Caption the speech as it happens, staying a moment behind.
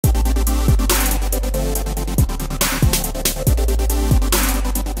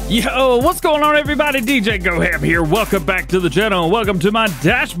Yo, what's going on, everybody? DjGoHam here. Welcome back to the channel. Welcome to my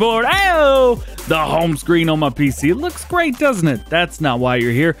dashboard. Ow! The home screen on my PC. It looks great, doesn't it? That's not why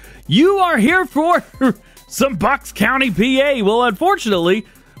you're here. You are here for some Bucks County, PA. Well, unfortunately,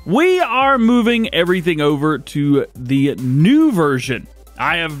 we are moving everything over to the new version.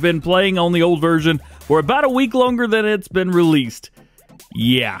 I have been playing on the old version for about a week longer than it's been released.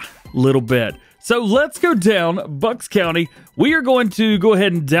 Yeah, little bit. So let's go down Bucks County. We are going to go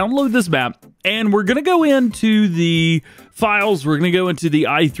ahead and download this map, and we're going to go into the files. We're going to go into the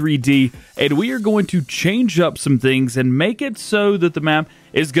i3D, and we are going to change up some things and make it so that the map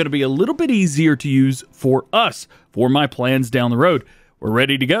is going to be a little bit easier to use for us, for my plans down the road. We're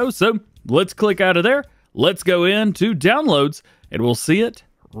ready to go, so let's click out of there. Let's go into downloads, and we'll see it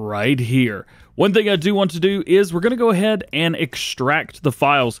right here. One thing I do want to do is we're going to go ahead and extract the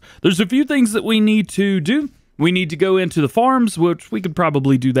files. There's a few things that we need to do. We need to go into the farms, which we could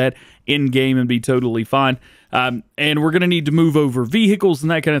probably do that in-game and be totally fine. And we're going to need to move over vehicles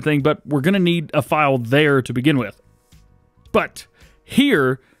and that kind of thing, but we're going to need a file there to begin with. But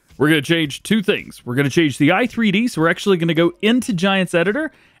here, we're going to change two things. We're going to change the i3D, so we're actually going to go into Giants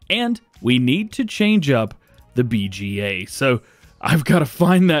Editor, and we need to change up the BGA. So I've got to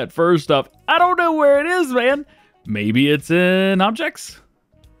find that first up. I don't know where it is, man. Maybe it's in objects.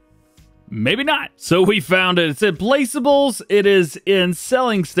 Maybe not. So we found it. It's in placeables. It is in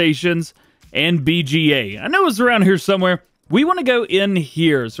selling stations and BGA. I know it's around here somewhere. We want to go in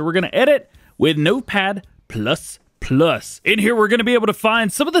here. So we're going to edit with Notepad++. In here, we're going to be able to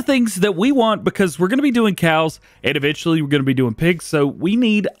find some of the things that we want because we're going to be doing cows and eventually we're going to be doing pigs. So we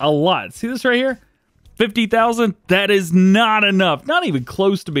need a lot. See this right here? 50,000, that is not enough. Not even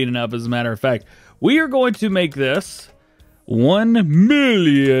close to being enough, as a matter of fact. We are going to make this 1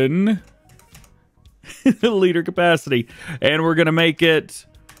 million liter capacity. And we're going to make it,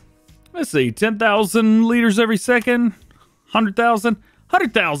 let's see, 10,000 liters every second. 100,000.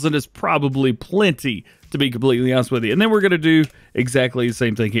 100,000 is probably plenty, to be completely honest with you. And then we're going to do exactly the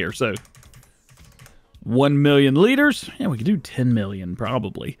same thing here. So 1 million liters. Yeah, we could do 10 million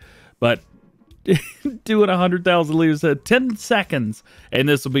probably. But doing 100,000 liters at 10 seconds, and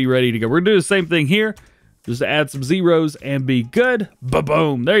this will be ready to go. We're gonna do the same thing here, just add some zeros and be good.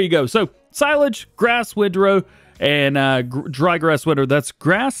 Ba-boom, there you go. So silage, grass, windrow, and dry grass windrow, that's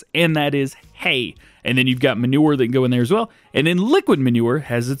grass, and that is hay. And then you've got manure that can go in there as well, and then liquid manure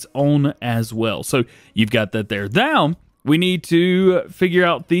has its own as well. So you've got that there. Now we need to figure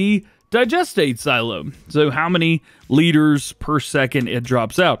out the digestate silo. So how many liters per second it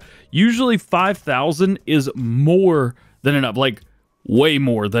drops out. Usually 5,000 is more than enough, like way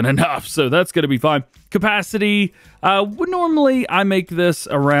more than enough. So that's going to be fine. Capacity, normally I make this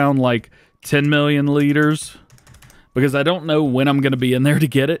around like 10 million liters because I don't know when I'm going to be in there to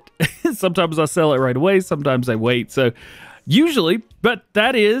get it. Sometimes I sell it right away. Sometimes I wait. So usually, but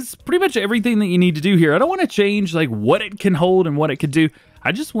that is pretty much everything that you need to do here. I don't want to change like what it can hold and what it can do.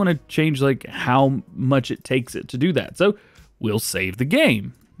 I just want to change like how much it takes it to do that. So we'll save the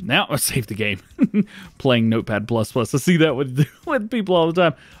game. Now, save the game. Playing Notepad++. I see that with people all the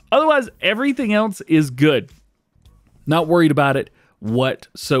time. Otherwise, everything else is good. Not worried about it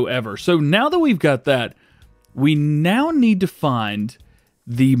whatsoever. So now that we've got that, we now need to find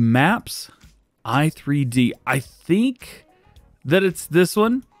the maps i3D. I think that it's this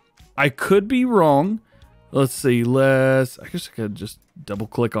one. I could be wrong. Let's see. I guess I could just double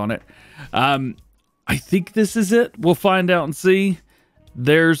click on it. I think this is it. We'll find out and see.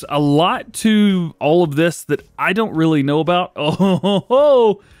 There's a lot to all of this that I don't really know about.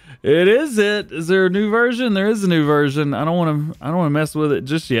 Oh, it is it. Is there a new version? There is a new version. I don't want to mess with it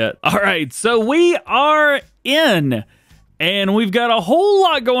just yet. All right, so we are in, and we've got a whole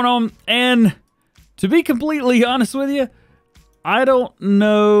lot going on. And to be completely honest with you, I don't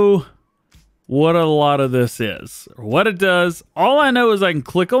know what a lot of this is or what it does. All I know is I can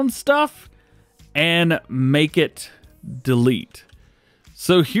click on stuff and make it delete.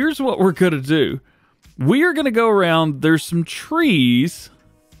 So here's what we're going to do. We are going to go around. There's some trees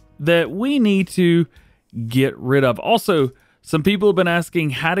that we need to get rid of. Also, some people have been asking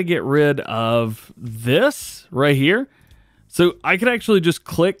how to get rid of this right here. So I could actually just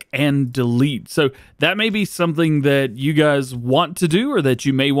click and delete. So that may be something that you guys want to do or that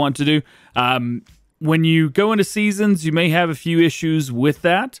you may want to do. When you go into seasons, you may have a few issues with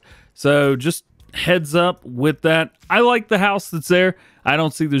that. So just heads up with that. I like the house that's there. I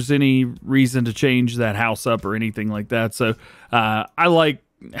don't see there's any reason to change that house up or anything like that. So I like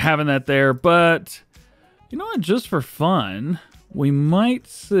having that there. But you know what? Just for fun, we might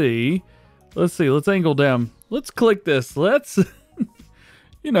see. Let's see. Let's angle down. Let's click this. Let's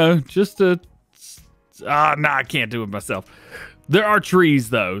you know, just to... nah, I can't do it myself. There are trees,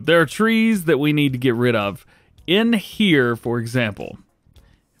 though. There are trees that we need to get rid of. In here, for example,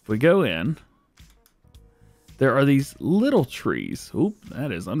 if we go in, there are these little trees. Oop,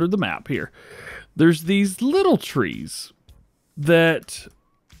 that is under the map here. There's these little trees that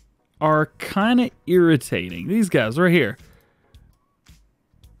are kind of irritating. These guys right here.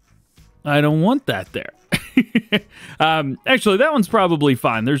 I don't want that there. Actually, that one's probably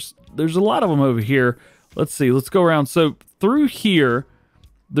fine. There's a lot of them over here. Let's see. Let's go around. So through here,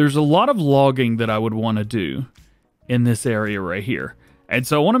 there's a lot of logging that I would want to do in this area right here. And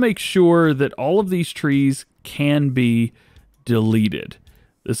so I want to make sure that all of these trees can be deleted.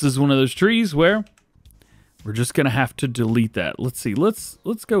 This is one of those trees where we're just going to have to delete that. Let's see. Let's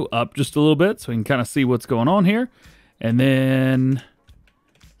go up just a little bit so we can kind of see what's going on here. And then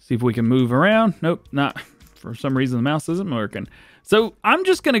see if we can move around. Nope, not. For some reason, the mouse isn't working. So I'm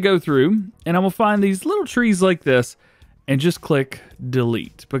just going to go through and I'm going to find these little trees like this and just click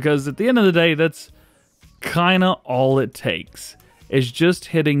delete. Because at the end of the day, that's kind of all it takes is just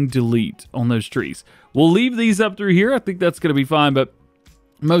hitting delete on those trees. We'll leave these up through here. I think that's going to be fine. But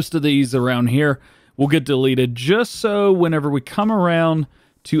most of these around here will get deleted just so whenever we come around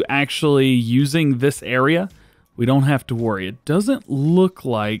to actually using this area, we don't have to worry. It doesn't look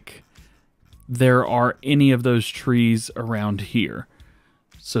like there are any of those trees around here.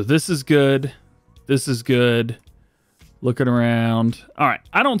 So this is good. This is good. Looking around. All right,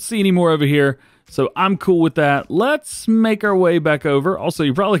 I don't see any more over here, so I'm cool with that. Let's make our way back over. Also,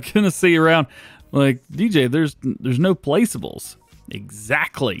 you're probably going to see around, like, DJ, there's no placeables.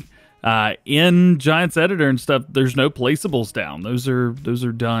 Exactly. In Giants Editor and stuff, there's no placeables down. Those are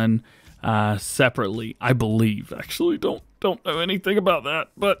done separately, I believe. Actually, don't know anything about that,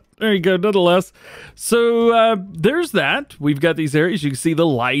 but there you go, nonetheless. So there's that. We've got these areas. You can see the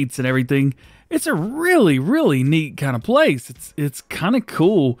lights and everything. It's a really, really neat kind of place. It's kind of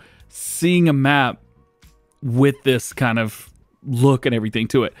cool seeing a map with this kind of look and everything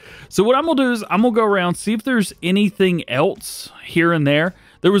to it. So what I'm gonna do is I'm gonna go around, see if there's anything else here and there.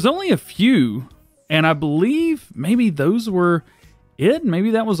 There was only a few, and I believe maybe those were it.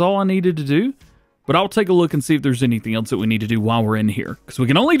 Maybe that was all I needed to do. But I'll take a look and see if there's anything else that we need to do while we're in here, because we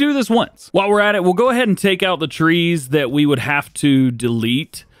can only do this once. While we're at it, we'll go ahead and take out the trees that we would have to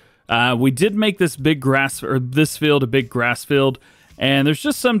delete. We did make this big grass, or this field, a big grass field, and there's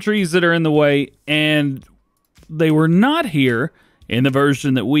just some trees that are in the way, and they were not here in the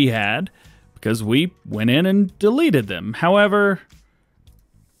version that we had because we went in and deleted them. However,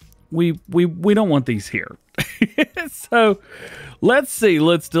 we don't want these here. So let's see.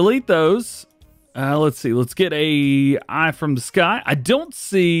 Let's delete those. Let's see. Let's get a eye from the sky. I don't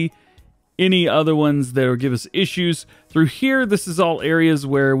see any other ones that will give us issues. Through here, this is all areas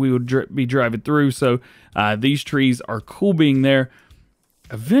where we would be driving through. So these trees are cool being there.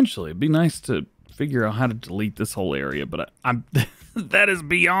 Eventually, it'd be nice to figure out how to delete this whole area. But I'm that is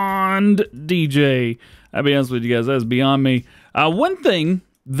beyond DJ. I'll be honest with you guys. That is beyond me. One thing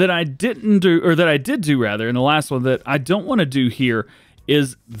that I didn't do, or that I did do rather, in the last one that I don't want to do here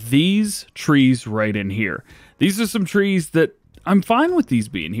is these trees right in here. These are some trees that I'm fine with these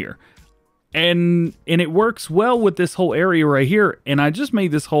being here. And it works well with this whole area right here. And I just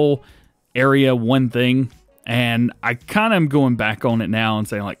made this whole area one thing. And I kind of am going back on it now and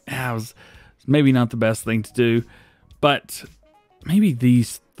saying like, it was maybe not the best thing to do. But maybe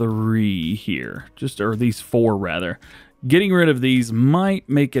these three here, or these four rather. Getting rid of these might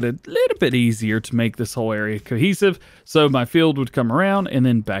make it a little bit easier to make this whole area cohesive. So my field would come around and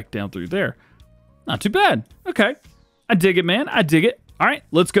then back down through there. Not too bad. Okay. I dig it, man. I dig it. All right,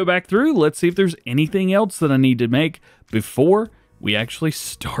 let's go back through. Let's see if there's anything else that I need to make before we actually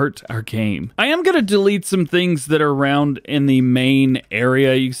start our game. I am going to delete some things that are around in the main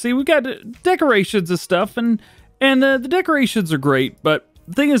area. You see, we've got decorations and stuff, and the decorations are great. But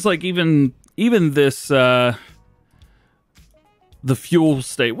the thing is, like, even this... the fuel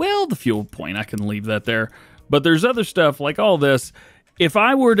state, well, the fuel point, I can leave that there. But there's other stuff like all this. If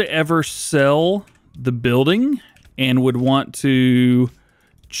I were to ever sell the building and would want to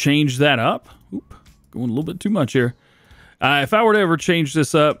change that up, going a little bit too much here. If I were to ever change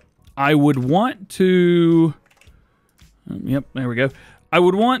this up, I would want to, yep, there we go. I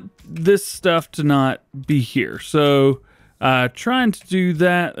would want this stuff to not be here. So trying to do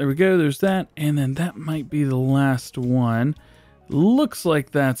that, there we go, there's that. And then that might be the last one. Looks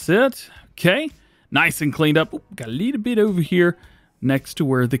like that's it. Okay, nice and cleaned up. Ooh, got a little bit over here next to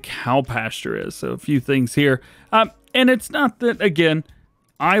where the cow pasture is. So a few things here. And it's not that, again,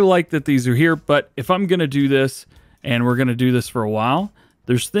 I like that these are here, but if I'm going to do this, and we're going to do this for a while,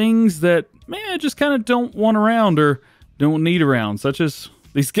 there's things that, man, I just kind of don't want around or don't need around, such as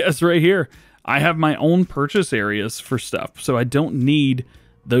these guys right here. I have my own purchase areas for stuff, so I don't need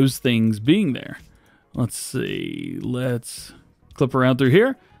those things being there. Let's see. Let's clip around through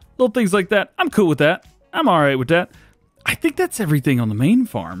here. Little things like that. I'm cool with that. I'm all right with that. I think that's everything on the main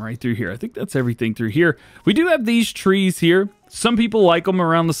farm right through here. I think that's everything through here. We do have these trees here. Some people like them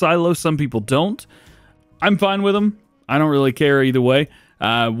around the silo. Some people don't. I'm fine with them. I don't really care either way.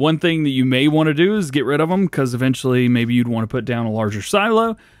 One thing that you may want to do is get rid of them because eventually maybe you'd want to put down a larger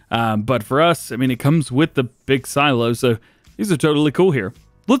silo. But for us, I mean, it comes with the big silo, so these are totally cool here.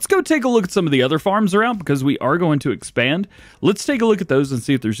 Let's go take a look at some of the other farms around because we are going to expand. Let's take a look at those and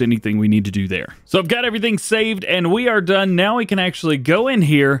see if there's anything we need to do there. So I've got everything saved and we are done. Now we can actually go in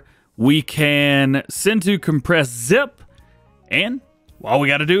here. We can send to compress zip, and all we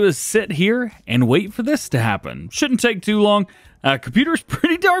got to do is sit here and wait for this to happen. Shouldn't take too long. Computer's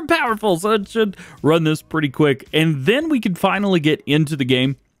pretty darn powerful, so it should run this pretty quick. And then we can finally get into the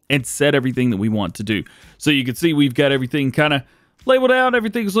game and set everything that we want to do. So you can see we've got everything kind of labeled out.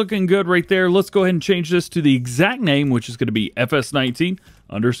 Everything's looking good right there. Let's go ahead and change this to the exact name, which is going to be FS19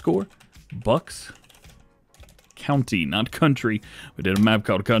 _ Bucks County, not country. We did a map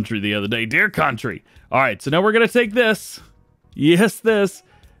called country the other day. Dear country. All right, so now we're going to take this. Yes, this.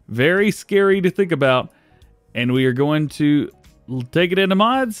 Very scary to think about. And we are going to take it into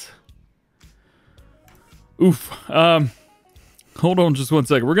mods. Oof. Hold on just one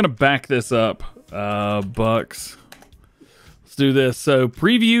second. We're going to back this up. Bucks. Let's do this. So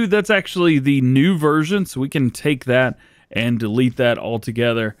preview, that's actually the new version. So we can take that and delete that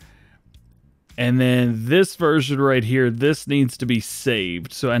altogether. And then this version right here, this needs to be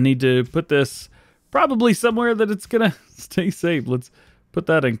saved. So I need to put this probably somewhere that it's going to stay saved. Let's put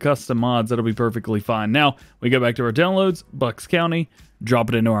that in custom mods. That'll be perfectly fine. Now we go back to our downloads, Bucks County, drop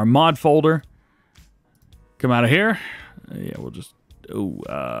it into our mod folder. Come out of here. Yeah, we'll just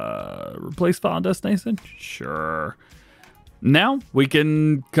replace file destination. Sure. Now we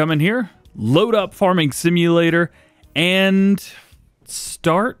can come in here, load up Farming Simulator, and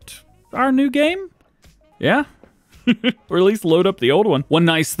start our new game. Yeah. Or at least load up the old one. One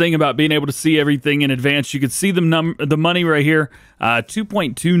nice thing about being able to see everything in advance, you can see the money right here,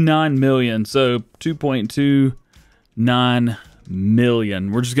 2.29 million. So 2.29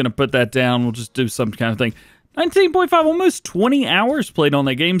 million. We're just going to put that down. We'll just do some kind of thing. 19.5, almost 20 hours played on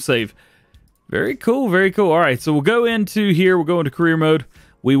that game save. Very cool, very cool. All right, so we'll go into here. We'll go into career mode.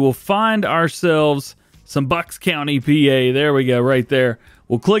 We will find ourselves some Bucks County, PA. There we go, right there.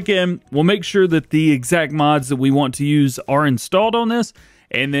 We'll click in. We'll make sure that the exact mods that we want to use are installed on this.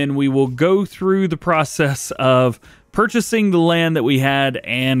 And then we will go through the process of purchasing the land that we had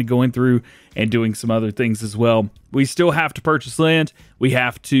and going through and doing some other things as well. We still have to purchase land. We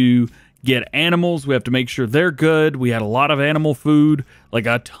have to get animals. We have to make sure they're good. We had a lot of animal food, like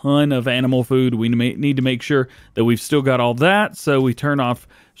a ton of animal food. We need to make sure that we've still got all that. So we turn off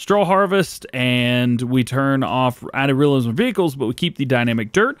straw harvest and we turn off added realism vehicles, but we keep the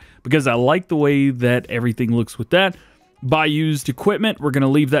dynamic dirt because I like the way that everything looks with that. Buy used equipment, we're going to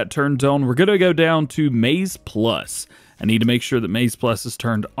leave that turned on. We're going to go down to Maze Plus. I need to make sure that Maze Plus is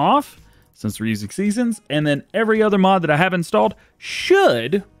turned off since we're using seasons, and then every other mod that I have installed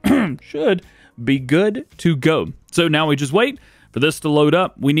should be good to go. So now we just wait for this to load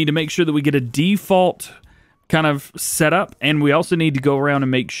up. We need to make sure that we get a default kind of setup, and we also need to go around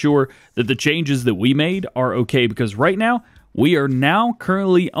and make sure that the changes that we made are okay, because right now we are now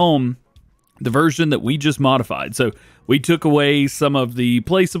currently on the version that we just modified. So we took away some of the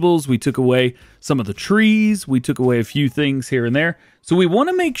placeables, we took away some of the trees, we took away a few things here and there. So we want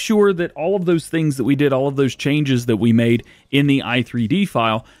to make sure that all of those things that we did, all of those changes that we made in the i3D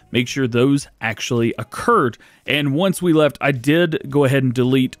file, make sure those actually occurred. And once we left, I did go ahead and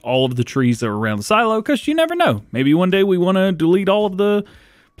delete all of the trees that were around the silo, because you never know. Maybe one day we want to delete all of the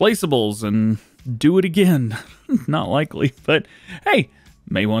placeables and do it again. Not likely, but hey,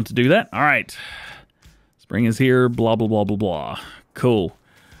 may want to do that. All right. Spring is here, blah, blah, blah, blah, blah. Cool.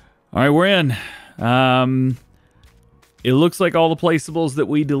 All right, we're in. It looks like all the placeables that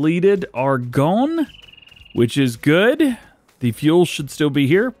we deleted are gone, which is good. The fuel should still be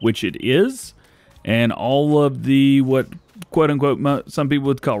here, which it is. And all of the, what quote-unquote some people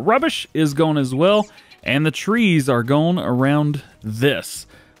would call rubbish, is gone as well. And the trees are gone around this,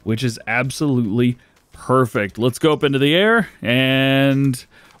 which is absolutely perfect. Let's go up into the air, and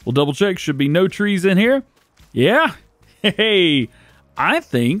we'll double check. Should be no trees in here. Yeah. Hey, I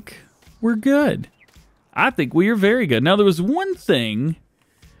think we're good. I think we are very good. Now, there was one thing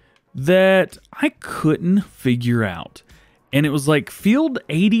that I couldn't figure out, and it was like field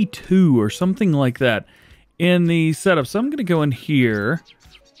 82 or something like that in the setup. So I'm going to go in here,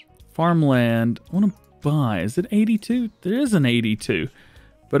 farmland. I want to buy. Is it 82? There is an 82,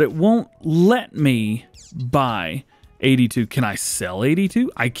 but it won't let me buy 82. Can I sell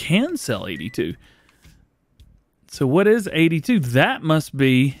 82? I can sell 82. So what is 82? That must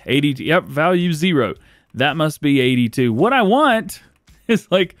be 82. Yep, value 0. That must be 82. What I want is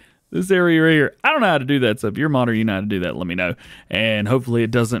like this area right here. I don't know how to do that. So if you're a modder, you know how to do that, let me know. And hopefully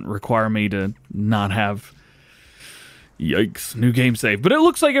it doesn't require me to not have, yikes, new game save. But it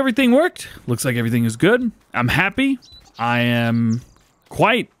looks like everything worked. Looks like everything is good. I'm happy. I am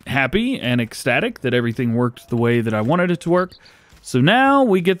quite happy and ecstatic that everything worked the way that I wanted it to work. So now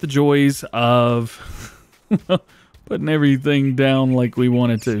we get the joys of putting everything down like we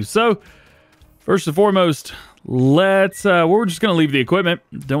wanted to. So first and foremost, let's, we're just going to leave the equipment.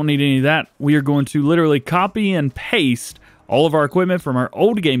 Don't need any of that. We are going to literally copy and paste all of our equipment from our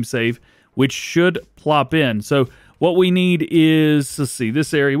old game save, which should plop in. So what we need is, let's see,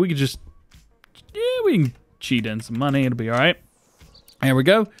 this area, we could just, yeah, we can cheat in some money. It'll be all right. There we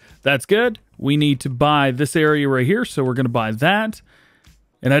go. That's good. We need to buy this area right here. So we're going to buy that.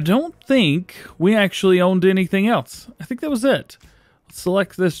 And I don't think we actually owned anything else. I think that was it. Let's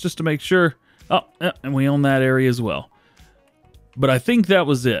select this just to make sure. Oh, yeah, and we own that area as well. But I think that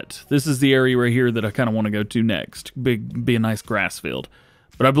was it. This is the area right here that I kind of want to go to next. Be a nice grass field.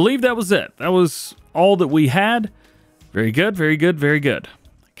 But I believe that was it. That was all that we had. Very good, very good, very good.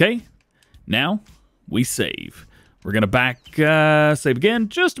 Okay, now we save. We're going to save again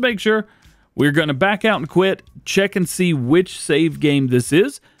just to make sure. We're going to back out and quit, check and see which save game this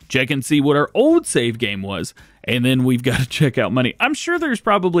is, check and see what our old save game was, and then we've got to check out money. I'm sure there's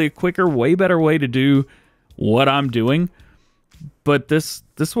probably a quicker, way better way to do what I'm doing, but this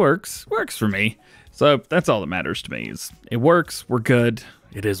works for me. So that's all that matters to me is it works, we're good,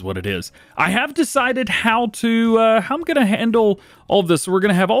 it is what it is. I have decided how I'm going to handle all of this. So we're going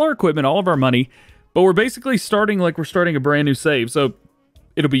to have all our equipment, all of our money, but we're basically starting like we're starting a brand new save. So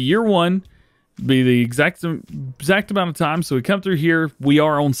it'll be year one. Be the exact amount of time. So we come through here. We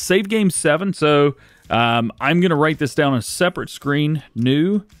are on save game 7. So I'm going to write this down on a separate screen.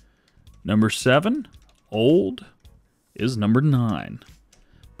 New, number 7. Old is number 9.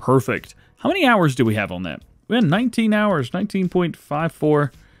 Perfect. How many hours do we have on that? We had 19 hours,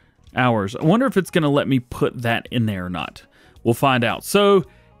 19.54 hours. I wonder if it's going to let me put that in there or not. We'll find out. So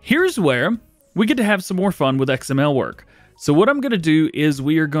here's where we get to have some more fun with XML work. So what I'm going to do is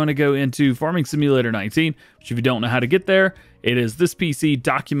we are going to go into Farming Simulator 19, which if you don't know how to get there, it is this PC,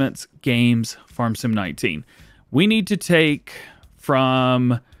 Documents, Games, Farm Sim 19. We need to take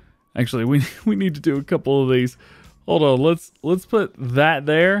from, actually, we need to do a couple of these. Hold on, let's put that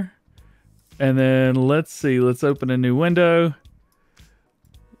there. And then let's see, let's open a new window.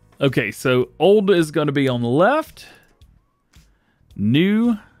 Okay, so old is going to be on the left.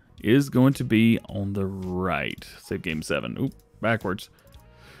 New is going to be on the right. Save game 7. Oop, backwards.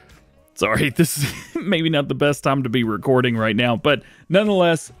 Sorry, this is maybe not the best time to be recording right now, but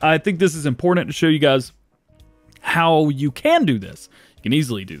nonetheless, I think this is important to show you guys how you can do this. You can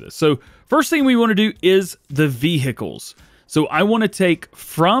easily do this. So first thing we want to do is the vehicles. So I want to take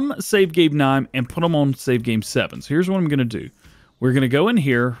from save game 9 and put them on save game 7. So here's what I'm going to do. We're going to go in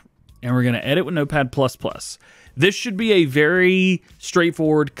here and we're going to edit with Notepad++. This should be a very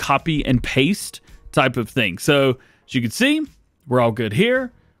straightforward copy and paste type of thing. So as you can see, we're all good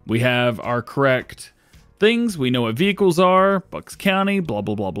here. We have our correct things. We know what vehicles are, Bucks County, blah,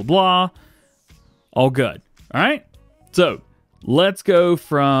 blah, blah, blah, blah. All good. All right. So let's go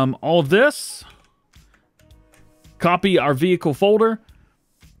from all of this, copy our vehicle folder.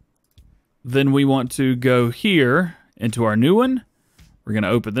 Then we want to go here into our new one. We're going to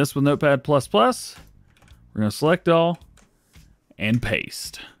open this with Notepad++. We're going to select all and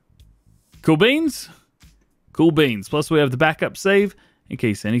paste. Cool beans? Cool beans. Plus we have the backup save in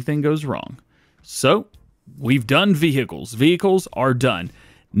case anything goes wrong. So we've done vehicles. Vehicles are done.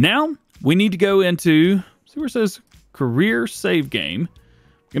 Now we need to go into, see where it says career save game.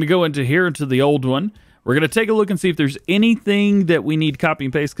 I'm going to go into here into the old one. We're going to take a look and see if there's anything that we need copy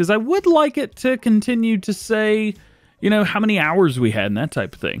and paste because I would like it to continue to say, you know, how many hours we had and that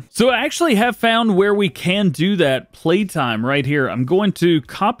type of thing. So I actually have found where we can do that playtime right here. I'm going to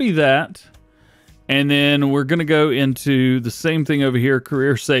copy that and then we're going to go into the same thing over here,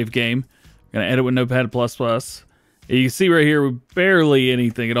 career save game. I'm going to edit with Notepad++. You can see right here, barely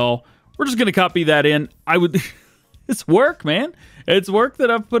anything at all. We're just going to copy that in. It's work, man. It's work that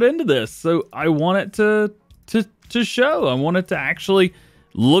I've put into this. So I want it to show. I want it to actually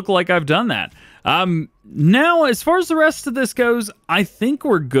look like I've done that. Now, as far as the rest of this goes, I think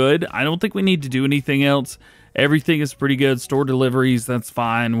we're good. I don't think we need to do anything else. Everything is pretty good. Store deliveries, that's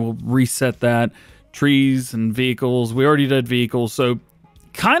fine. We'll reset that. Trees and vehicles, we already did vehicles. So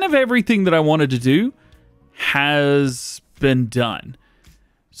kind of everything that I wanted to do has been done.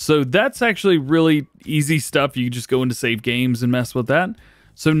 So that's actually really easy stuff. You just go into save games and mess with that.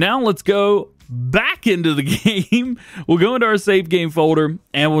 So now let's go back into the game. We'll go into our save game folder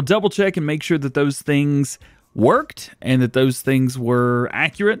and we'll double check and make sure that those things worked and that those things were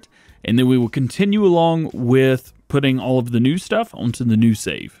accurate. And then we will continue along with putting all of the new stuff onto the new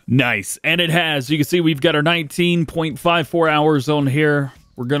save. Nice. And it has. You can see we've got our 19.54 hours on here.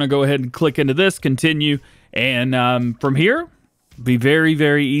 We're going to go ahead and click into this, continue. And from here, be very,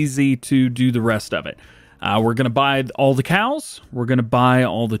 very easy to do the rest of it. We're going to buy all the cows. We're going to buy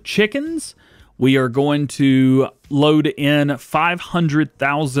all the chickens. We are going to load in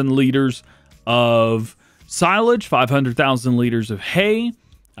 500,000 liters of silage, 500,000 liters of hay,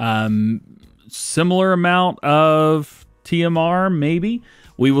 similar amount of TMR, maybe.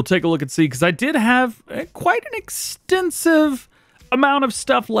 We will take a look and see, because I did have quite an extensive amount of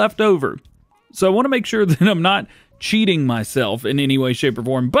stuff left over. So I want to make sure that I'm not cheating myself in any way, shape, or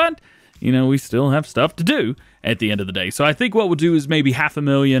form. But, you know, we still have stuff to do at the end of the day. So I think what we'll do is maybe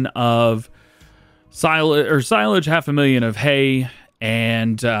 500,000 of silage, 500,000 of hay,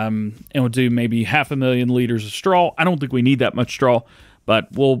 and we'll do maybe 500,000 liters of straw. I don't think we need that much straw, but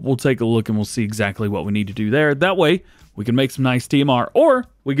we'll take a look and we'll see exactly what we need to do there. That way we can make some nice TMR, or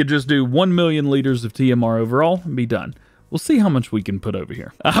we could just do 1 million liters of TMR overall and be done. We'll see how much we can put over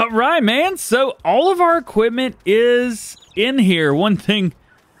here. All right, man. So all of our equipment is in here. One thing,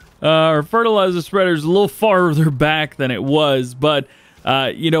 our fertilizer spreader is a little farther back than it was, but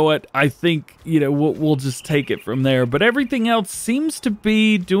you know what? I think, you know, we'll just take it from there. But everything else seems to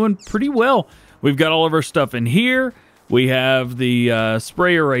be doing pretty well. We've got all of our stuff in here. We have the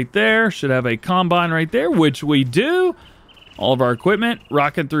sprayer right there. Should have a combine right there, which we do. All of our equipment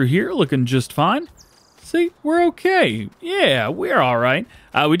rocking through here, looking just fine. See, we're okay. Yeah, we're all right.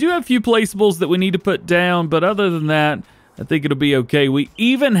 We do have a few placeables that we need to put down, but other than that, I think it'll be okay. We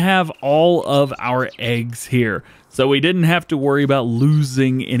even have all of our eggs here, so we didn't have to worry about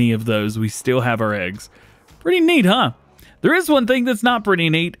losing any of those. We still have our eggs. Pretty neat, huh? There is one thing that's not pretty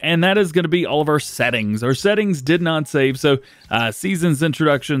neat, and that is going to be all of our settings. Our settings did not save, so seasons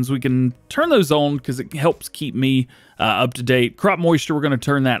introductions, we can turn those on because it helps keep me up to date. Crop moisture, we're going to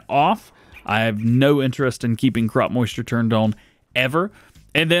turn that off. I have no interest in keeping crop moisture turned on ever.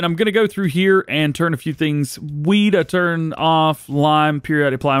 And then I'm going to go through here and turn a few things. Weed, I turn off. Lime,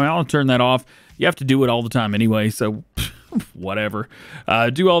 periodic plowing, I'll turn that off. You have to do it all the time anyway, so whatever.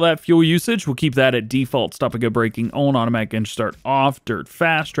 Do all that. Fuel usage, we'll keep that at default. Stop and go braking on. Automatic engine start off. Dirt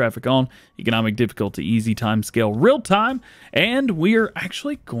fast. Traffic on. Economic difficulty easy. Time scale real time. And we are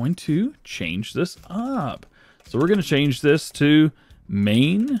actually going to change this up. So we're going to change this to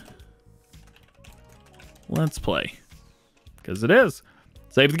main Let's Play, because it is.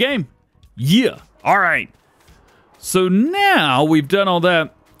 Save the game. Yeah. All right. So now we've done all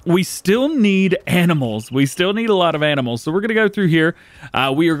that. We still need animals. We still need a lot of animals. So we're going to go through here.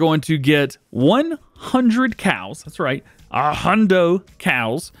 We are going to get 100 cows. That's right. 100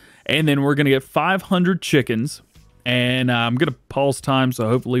 cows. And then we're going to get 500 chickens. And I'm going to pause time, so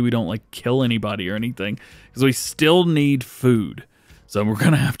hopefully we don't like kill anybody or anything, because we still need food. So we're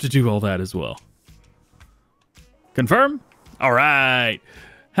going to have to do all that as well. Confirm? All right.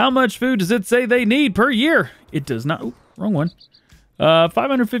 How much food does it say they need per year? It does not. Oh, wrong one.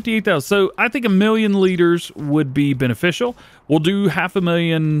 558,000. So I think 1 million liters would be beneficial. We'll do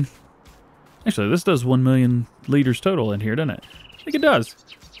 500,000. Actually, this does 1 million liters total in here, doesn't it? I think it does.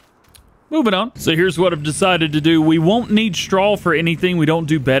 Moving on. So here's what I've decided to do. We won't need straw for anything. We don't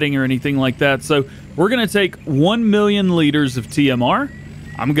do bedding or anything like that. So we're going to take 1 million liters of TMR.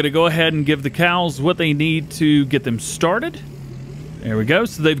 I'm going to go ahead and give the cows what they need to get them started. There we go.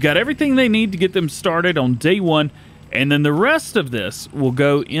 So they've got everything they need to get them started on day one. And then the rest of this will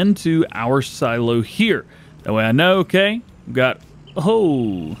go into our silo here. That way I know, okay, we've got,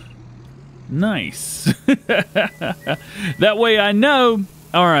 oh, nice. That way I know,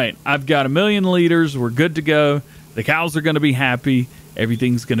 all right, I've got 1 million liters. We're good to go. The cows are going to be happy.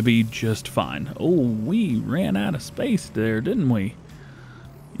 Everything's going to be just fine. Oh, we ran out of space there, didn't we?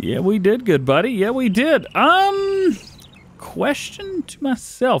 Yeah, we did, good buddy. Yeah, we did. Question to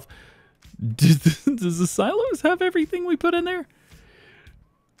myself. Does the silos have everything we put in there?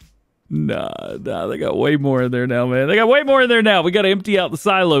 Nah, they got way more in there now, man. They got way more in there now. We got to empty out the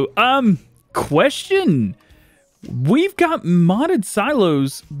silo. Question. we've got modded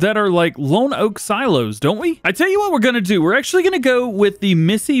silos that are like lone oak silos, don't we? I tell you what we're going to do. We're actually going to go with the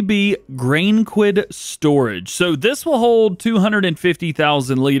Missy B grain quid storage. So this will hold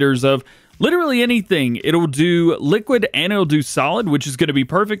 250,000 liters of literally anything. It'll do liquid and it'll do solid, which is going to be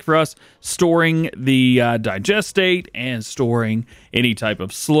perfect for us storing the digestate and storing any type of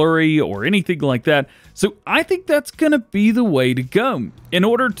slurry or anything like that. So I think that's going to be the way to go. In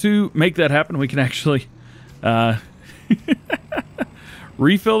order to make that happen, we can actually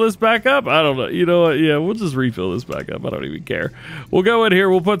refill this back up. I don't know. You know what? Yeah, we'll just refill this back up. I don't even care. We'll go in here.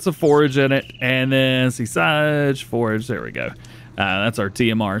 We'll put some forage in it. And then see silage, forage. There we go. That's our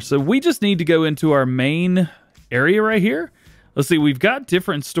TMR. So we just need to go into our main area right here. Let's see. We've got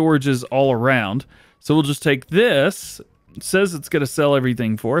different storages all around. So we'll just take this. It says it's going to sell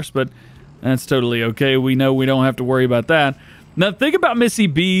everything for us, but that's totally okay. We know we don't have to worry about that. Now, the thing about Missy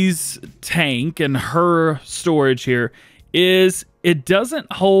B's tank and her storage here is it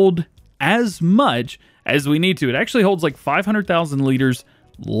doesn't hold as much as we need to. It actually holds like 500,000 liters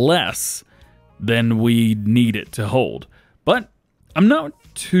less than we need it to hold. But I'm not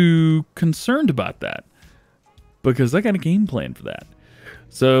too concerned about that because I got a game plan for that.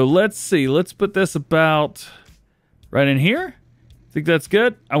 So let's see. Let's put this about right in here. I think that's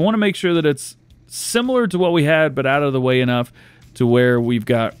good. I want to make sure that it's similar to what we had, but out of the way enough to where we've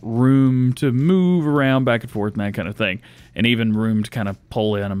got room to move around back and forth and that kind of thing, and even room to kind of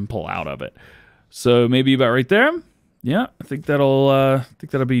pull in and pull out of it. So maybe about right there. Yeah, I think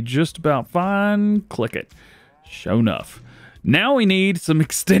that'll be just about fine. Click it. Sure enough. Now we need some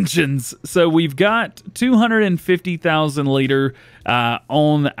extensions. So we've got 250,000 liter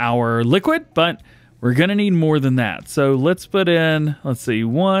on our liquid, but we're gonna need more than that. So let's put in, let's see,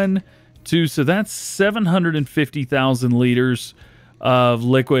 1, 2, so that's 750,000 liters of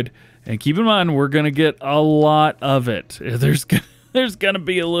liquid. And keep in mind, we're going to get a lot of it. There's going to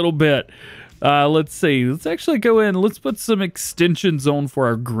be a little bit. Let's see. Let's actually go in. Let's put some extensions on for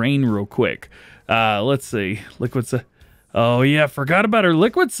our grain real quick. Let's see. Oh, yeah, forgot about our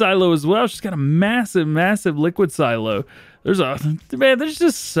liquid silo as well. She's got a massive, massive liquid silo. There's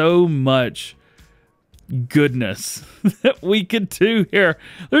just so much goodness that we could do here.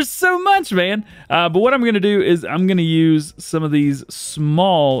 There's so much, man. But what I'm going to do is I'm going to use some of these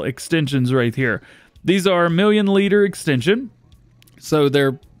small extensions right here. These are 1 million liter extension. So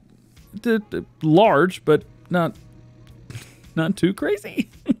they're large, but not too crazy.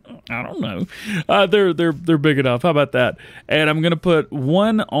 I don't know. They're big enough. How about that? And I'm going to put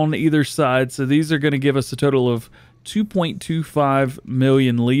one on either side. So these are going to give us a total of 2.25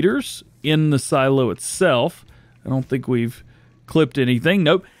 million liters in the silo itself. I don't think we've clipped anything.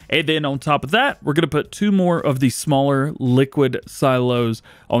 Nope. And then on top of that, we're going to put 2 more of these smaller liquid silos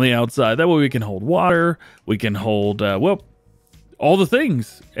on the outside. That way we can hold water. We can hold, well, all the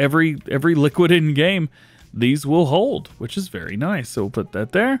things. Every liquid in game, these will hold, which is very nice. So we'll put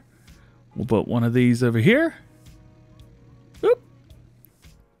that there. We'll put one of these over here. Oop.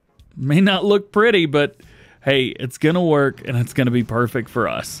 May not look pretty, but hey, it's going to work and it's going to be perfect for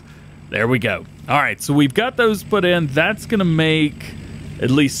us. There we go. All right, so we've got those put in. That's going to make at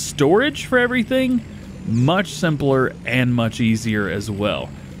least storage for everything much simpler and much easier as well.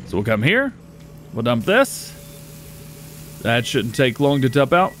 So we'll come here. We'll dump this. That shouldn't take long to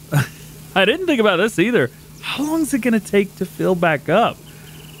dump out. I didn't think about this either. How long is it going to take to fill back up?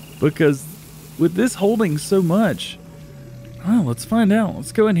 Because with this holding so much, oh, let's find out.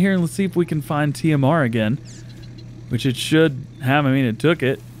 Let's go in here and let's see if we can find TMR again, which it should have. I mean, it took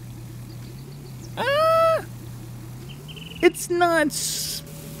it. It's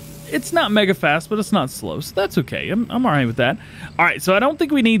not mega fast, but it's not slow, so that's okay. I'm all right with that. All right, so I don't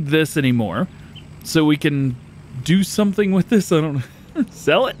think we need this anymore, so we can do something with this. I don't know.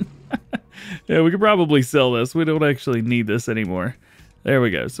 Sell it? Yeah, we could probably sell this. We don't actually need this anymore. There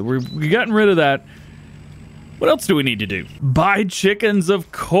we go. So we've gotten rid of that. What else do we need to do? Buy chickens,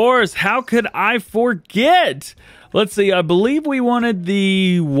 of course. How could I forget? Let's see. I believe we wanted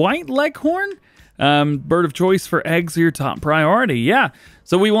the white leghorn. Bird of choice for eggs, your top priority. Yeah.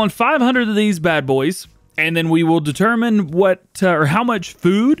 So we want 500 of these bad boys, and then we will determine what or how much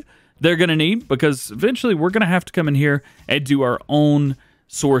food they're going to need, because eventually we're going to have to come in here and do our own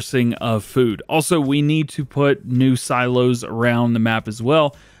sourcing of food. Also, we need to put new silos around the map as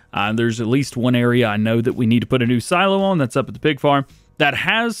well. There's at least one area I know that we need to put a new silo on. That's up at the pig farm. That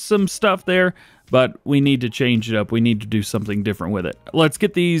has some stuff there, but we need to change it up. We need to do something different with it. Let's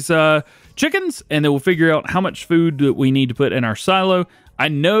get these chickens, and then we'll figure out how much food that we need to put in our silo. I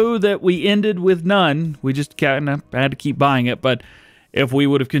know that we ended with none. We just kind of had to keep buying it, but if we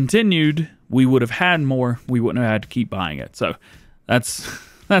would have continued we would have had more, we wouldn't have had to keep buying it. So that's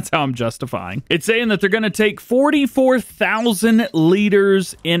how I'm justifying. It's saying that they're going to take 44,000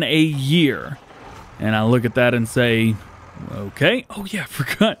 liters in a year. And I look at that and say, okay. Oh yeah, I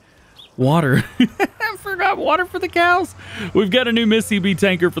forgot water. I forgot water for the cows. We've got a new Miss EB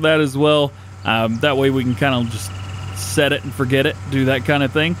tanker for that as well. That way we can kind of just set it and forget it, do that kind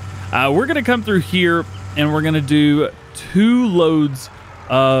of thing. We're going to come through here and we're going to do 2 loads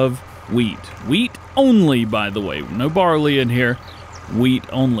of wheat. Wheat only, by the way. No barley in here. Wheat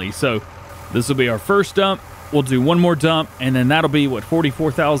only. So this will be our first dump. We'll do 1 more dump, and then that'll be, what,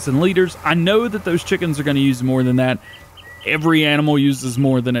 44,000 liters. I know that those chickens are going to use more than that. Every animal uses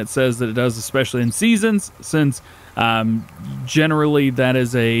more than it says that it does, especially in seasons, since generally that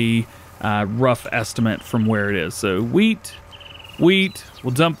is a rough estimate from where it is. So wheat,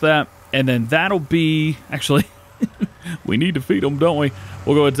 we'll dump that, and then that'll be, actually, we need to feed them, don't we?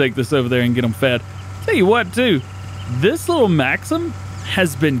 We'll go ahead and take this over there and get them fed. Tell you what, too, this little Maxim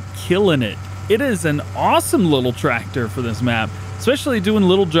has been killing it. It is an awesome little tractor for this map, especially doing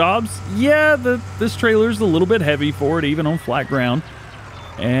little jobs. Yeah, this trailer's a little bit heavy for it, even on flat ground,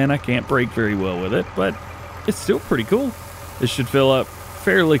 and I can't brake very well with it, but it's still pretty cool. This should fill up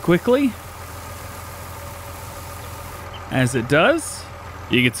fairly quickly, as it does.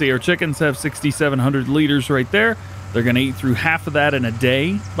 You can see our chickens have 6,700 liters right there. They're going to eat through half of that in a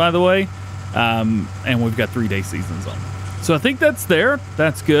day, by the way, and we've got 3-day seasons on them. So I think that's there.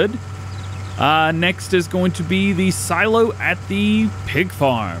 That's good. Next is going to be the silo at the pig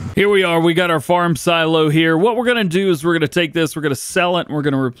farm. Here we are. We got our farm silo here. What we're going to do is we're going to take this, we're going to sell it, and we're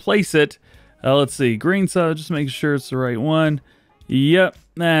going to replace it. Let's see. Green silo, just making sure it's the right one. Yep,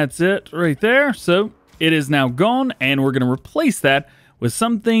 that's it right there. So it is now gone, and we're going to replace that with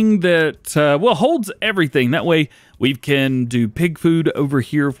something that, well, holds everything. That way we can do pig food over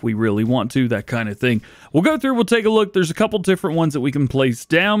here if we really want to, that kind of thing. We'll go through, we'll take a look. There's a couple different ones that we can place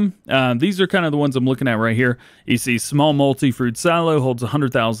down. These are kind of the ones I'm looking at right here. You see small multi-fruit silo, holds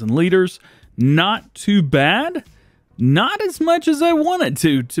 100,000 liters. Not too bad. Not as much as I wanted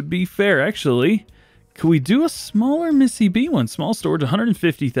to be fair, actually. Could we do a smaller Miss EB one? Small storage,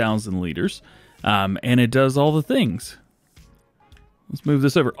 150,000 liters. And it does all the things. Let's move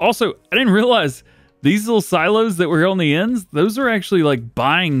this over. Also, I didn't realize these little silos that were on the ends, those are actually like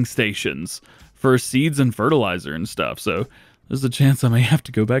buying stations for seeds and fertilizer and stuff. So there's a chance I may have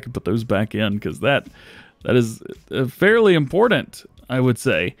to go back and put those back in, because that is fairly important, I would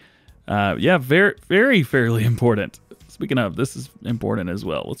say. Yeah, very, very fairly important. Speaking of, this is important as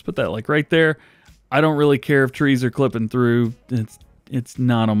well. Let's put that like right there. I don't really care if trees are clipping through. It's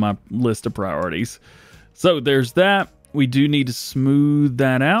not on my list of priorities. So there's that. We do need to smooth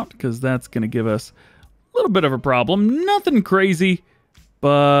that out, because that's going to give us a little bit of a problem. Nothing crazy,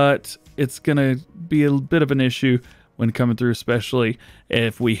 but it's going to be a bit of an issue when coming through, especially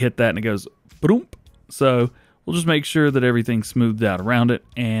if we hit that and it goes boom. So we'll just make sure that everything's smoothed out around it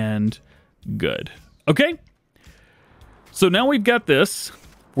and good. Okay. So now we've got this.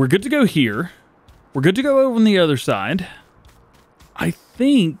 We're good to go here. We're good to go over on the other side. I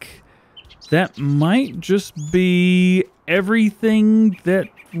think that might just be everything that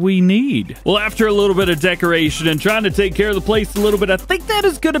we need. Well, after a little bit of decoration and trying to take care of the place a little bit, I think that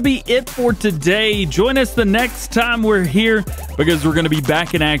is going to be it for today. Join us the next time we're here, because we're going to be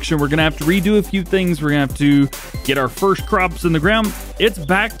back in action. We're going to have to redo a few things. We're going to have to get our first crops in the ground. It's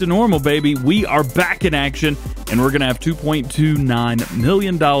back to normal, baby. We are back in action, and we're going to have $2.29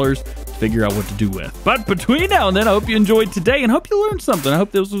 million to figure out what to do with. But between now and then, I hope you enjoyed today and hope you learned something. I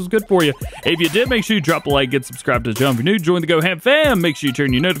hope this was good for you. If you did, make sure you drop a like, get subscribed to the channel if you're new, join the GoHam fam. Make sure you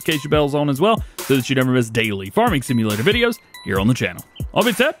turn your notification bells on as well, so that you never miss daily farming simulator videos here on the channel. All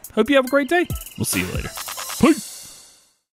being said, hope you have a great day. We'll see you later. Peace.